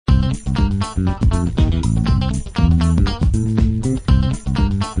Hey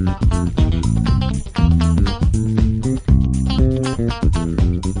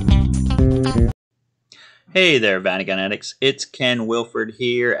there, Vanagon addicts. It's Ken Wilford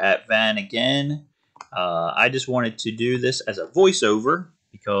here at Vanagon. I just wanted to do this as a voiceover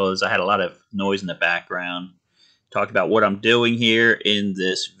because I had a lot of noise in the background. Talk about what I'm doing here in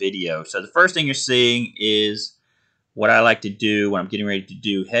this video. So the first thing you're seeing is what I like to do when I'm getting ready to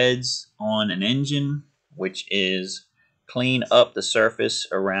do heads on an engine, which is clean up the surface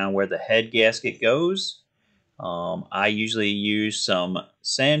around where the head gasket goes. I usually use some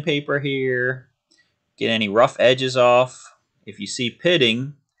sandpaper here. Get any rough edges off. If you see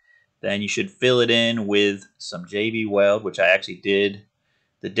pitting, then you should fill it in with some JB Weld, which I actually did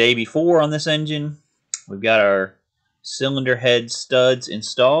the day before on this engine. We've got our cylinder head studs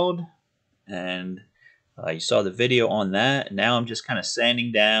installed, and you saw the video on that. Now I'm just kind of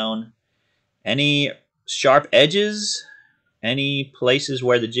sanding down any sharp edges, any places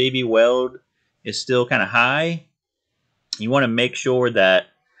where the JB Weld is still kind of high. You want to make sure that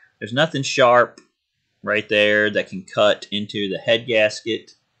there's nothing sharp right there that can cut into the head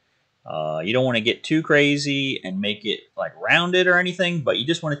gasket. You don't want to get too crazy and make it like rounded or anything, but you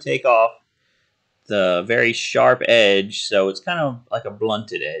just want to take off the very sharp edge so it's kind of like a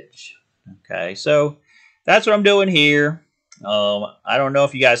blunted edge. Okay, so that's what I'm doing here. I don't know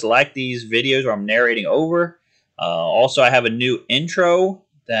if you guys like these videos where I'm narrating over. Also, I have a new intro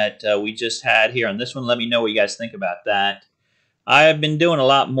that we just had here on this one. Let me know what you guys think about that. I have been doing a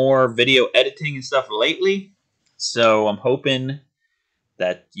lot more video editing and stuff lately, so I'm hoping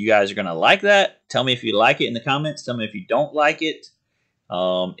that you guys are going to like that. Tell me if you like it in the comments. Tell me if you don't like it.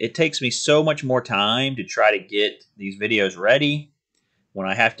 It takes me so much more time to try to get these videos ready when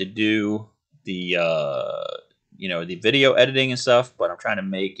I have to do the the video editing and stuff, but I'm trying to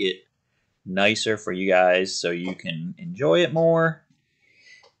make it nicer for you guys so you can enjoy it more.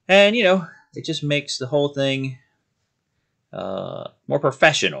 And, it just makes the whole thing more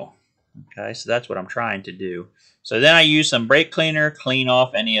professional. Okay, so that's what I'm trying to do. So then I use some brake cleaner, clean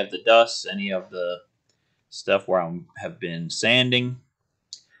off any of the dust, any of the stuff where I have been sanding.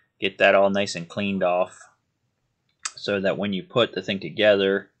 Get that all nice and cleaned off so that when you put the thing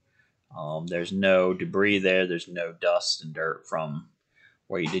together, there's no debris there. There's no dust and dirt from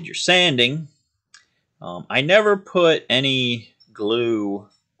where you did your sanding. I never put any glue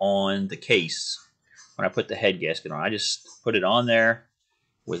on the case when I put the head gasket on. I just put it on there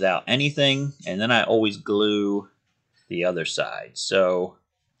without anything, and then I always glue the other side. So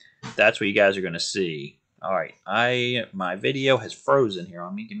that's what you guys are going to see. All right, my video has frozen here.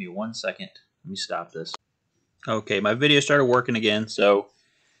 Give me 1 second. Let me stop this. Okay, my video started working again. So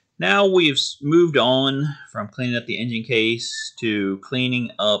now we've moved on from cleaning up the engine case to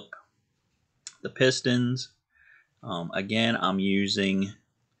cleaning up the pistons. Again, I'm using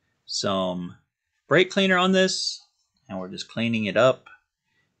some brake cleaner on this, and we're just cleaning it up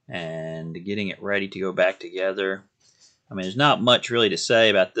and getting it ready to go back together. There's not much really to say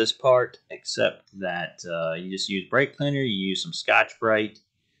about this part except that you just use brake cleaner, you use some Scotch-Brite,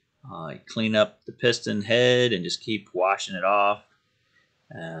 clean up the piston head and just keep washing it off.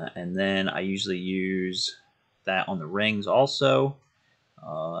 And then I usually use that on the rings also.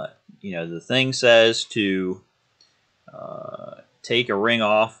 The thing says to take a ring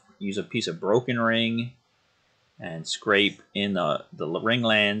off, use a piece of broken ring and scrape in the ring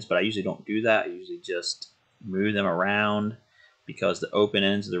lands, but I usually don't do that. I usually just move them around because the open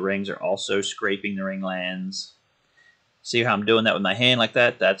ends of the rings are also scraping the ring lands. See how I'm doing that with my hand like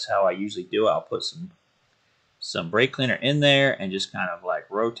that? That's how I usually do it. I'll put some brake cleaner in there and just kind of like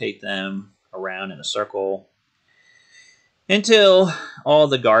rotate them around in a circle until all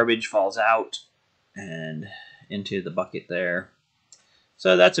the garbage falls out and into the bucket there.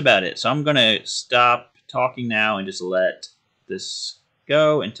 So that's about it. So I'm going to stop talking now and just let this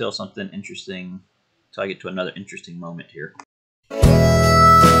go until something interesting, until I get to another interesting moment here.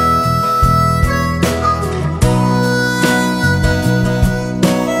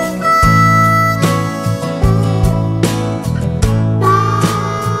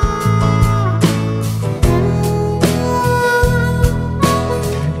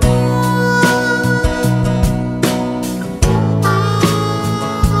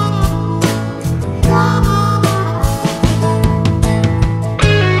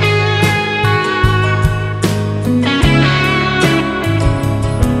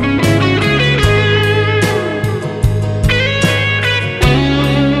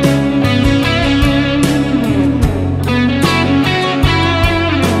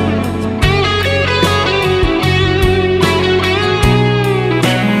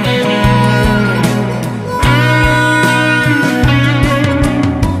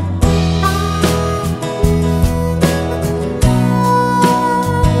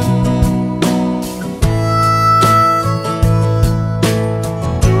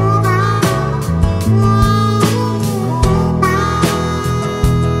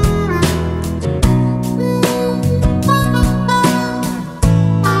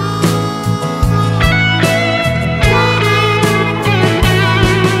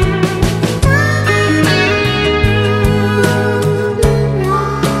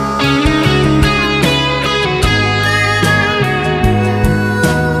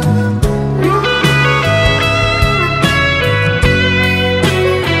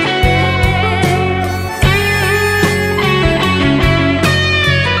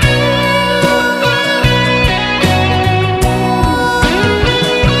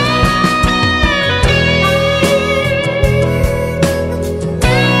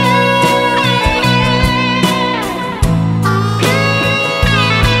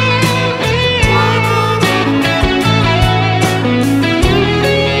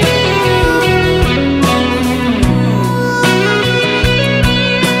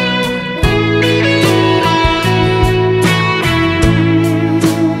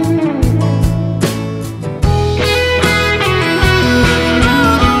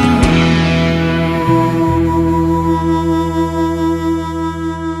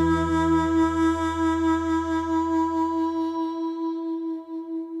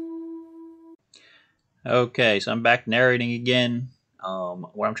 Okay, so I'm back narrating again.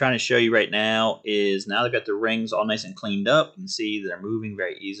 What I'm trying to show you right now is now they've got the rings all nice and cleaned up. You can see they're moving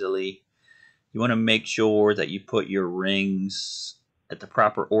very easily. You want to make sure that you put your rings at the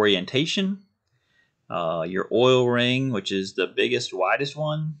proper orientation. Your oil ring, which is the biggest, widest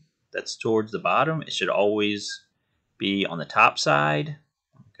one, that's towards the bottom, it should always be on the top side,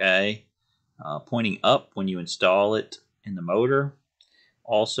 okay? Pointing up when you install it in the motor.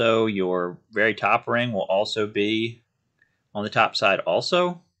 Also, your very top ring will also be on the top side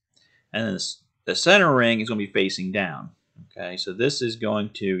also. And then the center ring is going to be facing down. Okay, so this is going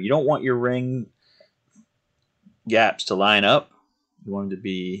to, you don't want your ring gaps to line up. You want them to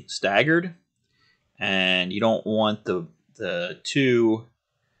be staggered. And you don't want the two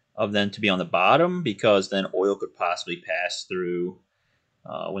of them to be on the bottom, because then oil could possibly pass through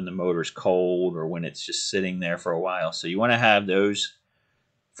when the motor's cold or when it's just sitting there for a while. So you want to have those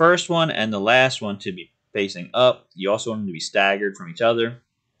first one and the last one to be facing up. You also want them to be staggered from each other.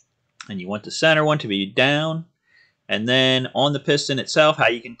 And you want the center one to be down. And then on the piston itself, how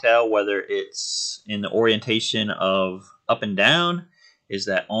you can tell whether it's in the orientation of up and down is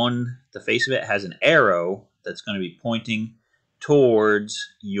that on the face of it has an arrow that's going to be pointing towards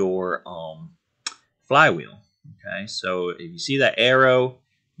your flywheel. Okay, so if you see that arrow,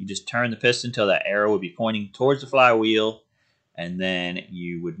 you just turn the piston until that arrow would be pointing towards the flywheel, and then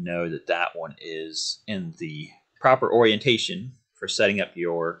you would know that that one is in the proper orientation for setting up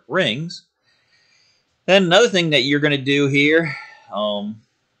your rings. Then another thing that you're going to do here,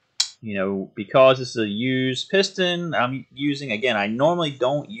 because this is a used piston I'm using, again, I normally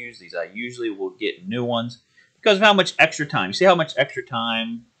don't use these. I usually will get new ones because of how much extra time. You see how much extra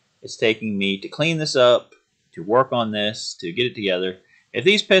time it's taking me to clean this up, to work on this, to get it together. If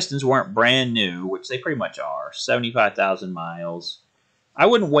these pistons weren't brand new, which they pretty much are, 75,000 miles, I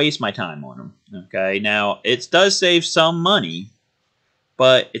wouldn't waste my time on them. Okay, now it does save some money,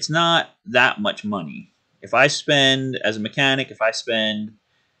 but it's not that much money. If I spend, as a mechanic, if I spend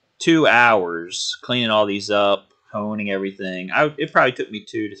 2 hours cleaning all these up, honing everything, it probably took me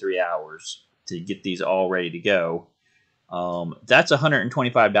 2 to 3 hours to get these all ready to go. That's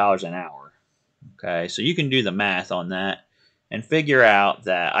 $125 an hour. Okay, so you can do the math on that and figure out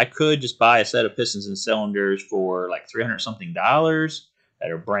that I could just buy a set of pistons and cylinders for like $300 something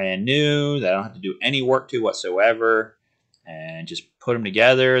that are brand new, that I don't have to do any work to whatsoever, and just put them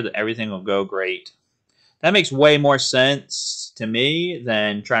together. Everything will go great. That makes way more sense to me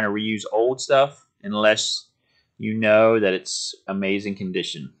than trying to reuse old stuff, unless you know that it's amazing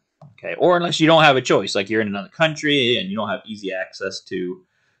condition. Okay, or unless you don't have a choice, like you're in another country and you don't have easy access to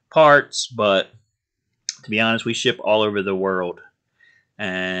parts. But to be honest, we ship all over the world,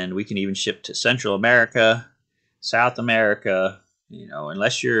 and we can even ship to Central America, South America.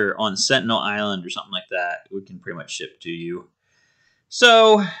 Unless you're on Sentinel Island or something like that, we can pretty much ship to you.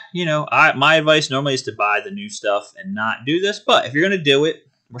 So, my advice normally is to buy the new stuff and not do this. But if you're going to do it,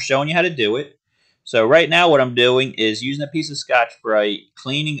 we're showing you how to do it. So right now what I'm doing is using a piece of Scotch-Brite,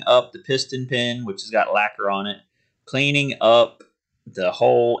 cleaning up the piston pin, which has got lacquer on it, cleaning up the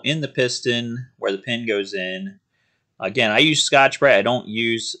hole in the piston where the pin goes in. Again, I use Scotch-Brite. I don't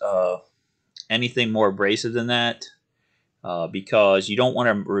use anything more abrasive than that because you don't want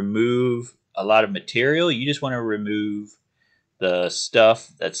to remove a lot of material. You just want to remove the stuff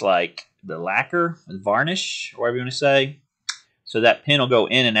that's like the lacquer, the varnish, whatever you want to say. So that pin will go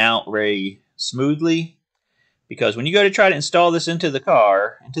in and out very smoothly. Because when you go to try to install this into the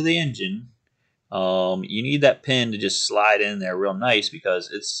car, into the engine, you need that pin to just slide in there real nice,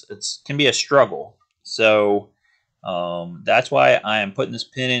 because it can be a struggle. So that's why I am putting this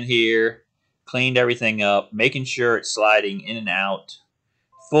pin in here, cleaned everything up, making sure it's sliding in and out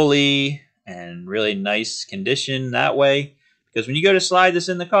fully and really nice condition that way. Because when you go to slide this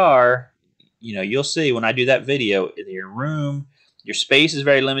in the car, you'll see when I do that video, your space is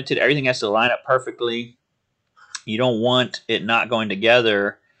very limited. Everything has to line up perfectly. You don't want it not going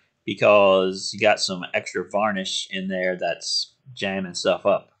together because you got some extra varnish in there that's jamming stuff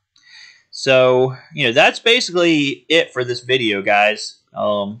up. So, that's basically it for this video, guys.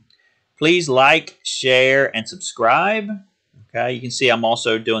 Please like, share, and subscribe. Okay, you can see I'm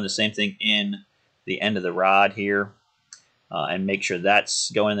also doing the same thing in the end of the rod here. And make sure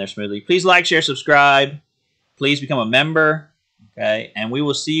that's going in there smoothly. Please like, share, subscribe. Please become a member. Okay, and we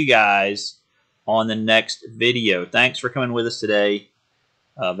will see you guys on the next video. Thanks for coming with us today,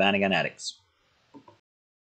 Vanagon Addicts.